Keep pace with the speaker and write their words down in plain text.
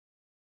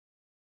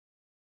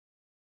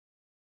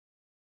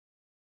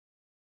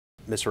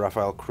Mr.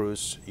 Rafael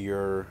Cruz,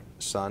 your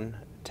son,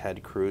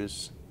 Ted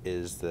Cruz,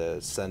 is the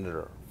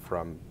senator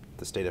from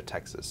the state of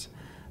Texas.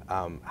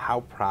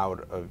 How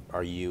proud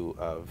are you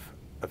of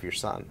your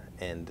son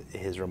and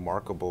his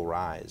remarkable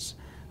rise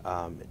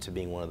to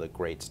being one of the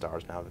great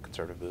stars now of the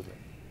conservative movement?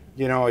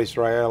 You know,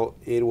 Israel,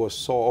 it was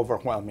so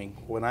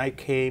overwhelming. When I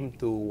came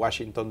to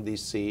Washington,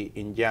 D.C.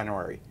 in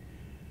January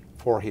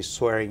for his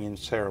swearing-in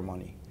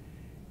ceremony,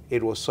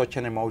 it was such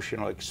an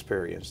emotional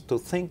experience. To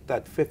think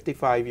that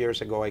 55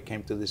 years ago I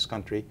came to this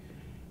country,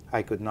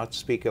 I could not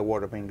speak a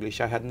word of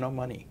English, I had no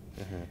money.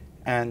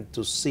 And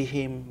to see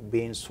him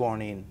being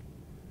sworn in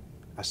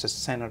as a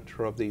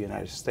senator of the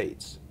United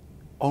States,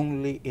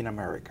 only in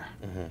America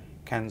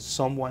can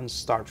someone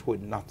start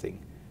with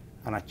nothing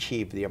and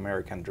achieve the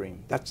American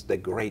dream. That's the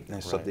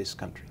greatness of this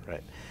country.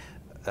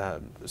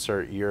 Right.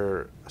 Sir,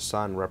 your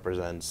son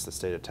represents the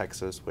state of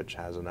Texas, which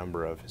has a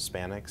number of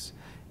Hispanics.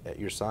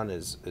 Your son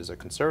is a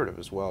conservative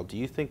as well. Do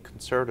you think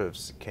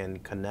conservatives can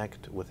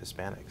connect with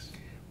Hispanics?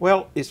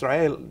 Well,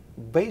 Israel,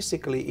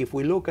 basically, if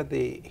we look at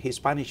the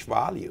Hispanic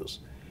values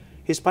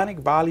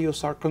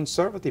are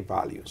conservative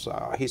values.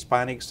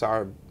 Hispanics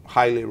are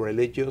highly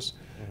religious.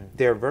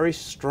 They're very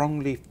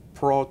strongly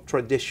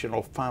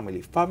pro-traditional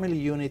family. Family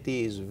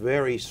unity is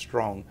very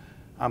strong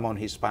among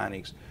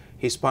Hispanics.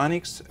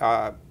 Hispanics,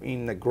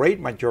 in the great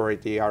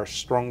majority, are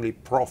strongly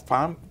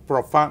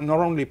not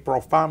only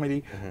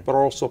pro-family, but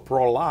also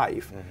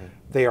pro-life.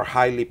 They are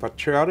highly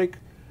patriotic.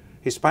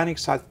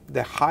 Hispanics have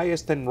the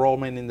highest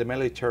enrollment in the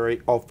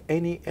military of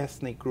any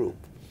ethnic group.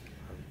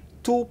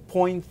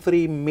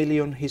 2.3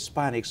 million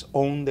Hispanics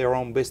own their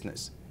own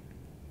business.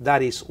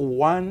 That is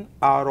 1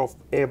 out of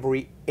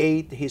every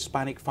 8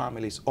 Hispanic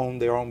families own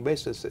their own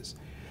businesses.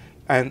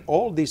 And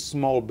all these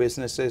small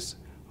businesses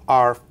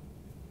are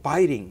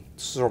fighting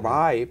to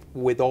survive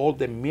with all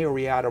the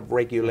myriad of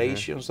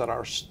regulations that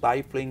are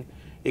stifling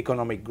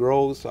economic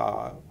growth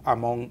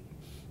among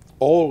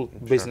all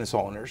business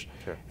owners.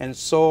 And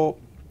so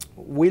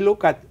we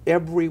look at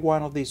every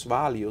one of these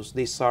values.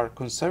 These are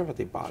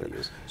conservative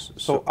values.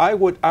 So I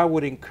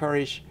would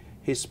encourage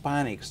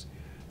Hispanics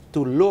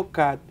to look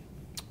at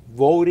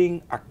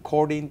voting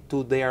according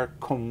to their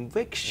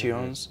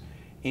convictions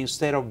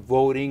instead of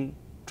voting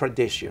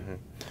tradition.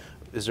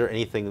 Is there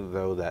anything,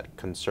 though, that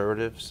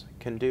conservatives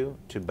can do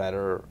to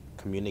better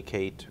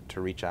communicate, to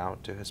reach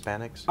out to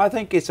Hispanics? I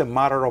think it's a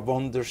matter of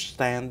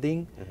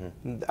understanding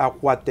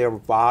what their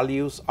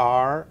values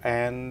are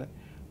and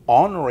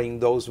honoring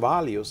those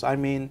values. I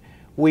mean,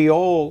 we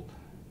all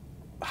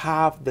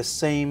have the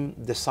same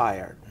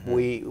desire.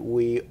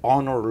 We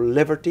honor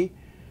liberty,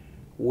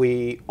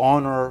 we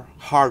honor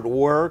hard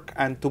work,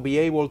 and to be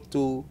able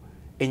to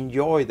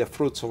enjoy the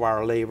fruits of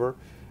our labor.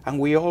 And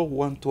we all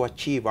want to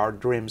achieve our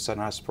dreams and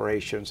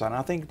aspirations. And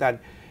I think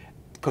that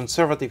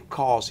conservative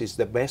cause is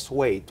the best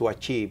way to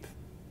achieve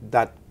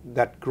that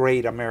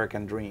great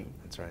American dream.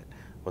 That's right.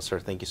 Well,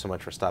 sir, thank you so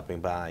much for stopping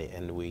by,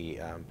 and we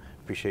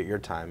appreciate your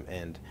time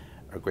and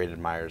are great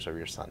admirers of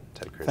your son,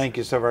 Ted Cruz. Thank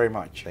you so very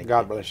much.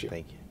 God bless you.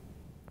 Thank you.